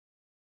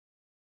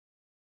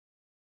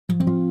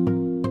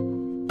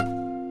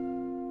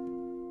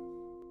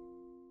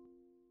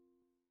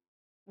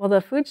Well, the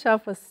food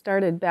shelf was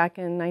started back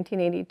in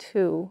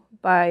 1982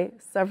 by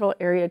several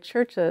area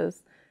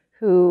churches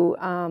who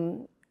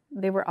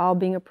they were all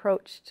being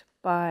approached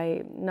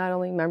by not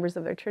only members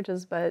of their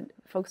churches, but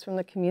folks from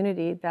the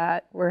community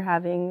that were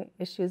having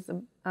issues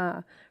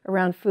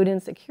around food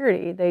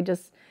insecurity. They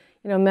just,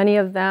 many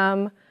of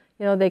them,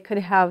 they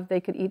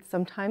could eat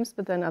sometimes,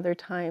 but then other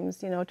times,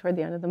 toward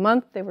the end of the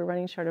month, they were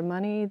running short of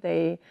money.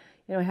 They,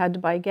 had to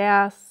buy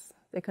gas.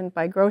 They couldn't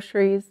buy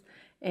groceries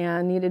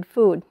and needed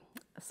food.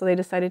 So they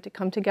decided to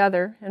come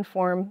together and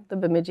form the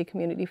Bemidji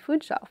Community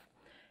Food Shelf.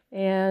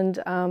 And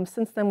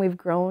since then we've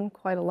grown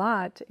quite a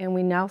lot, and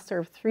we now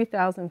serve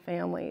 3,000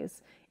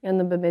 families in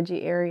the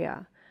Bemidji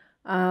area.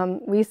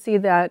 We see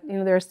that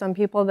there are some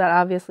people that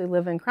obviously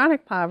live in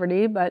chronic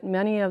poverty, but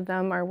many of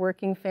them are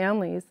working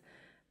families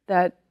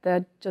that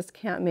just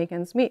can't make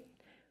ends meet.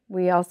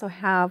 We also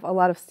have a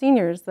lot of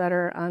seniors that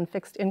are on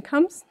fixed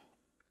incomes,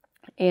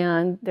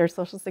 and their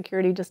Social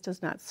Security just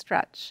does not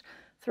stretch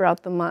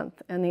throughout the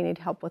month, and they need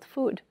help with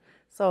food.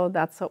 So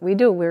that's what we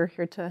do. We're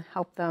here to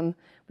help them.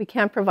 We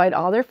can't provide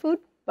all their food,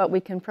 but we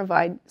can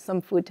provide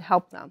some food to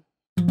help them.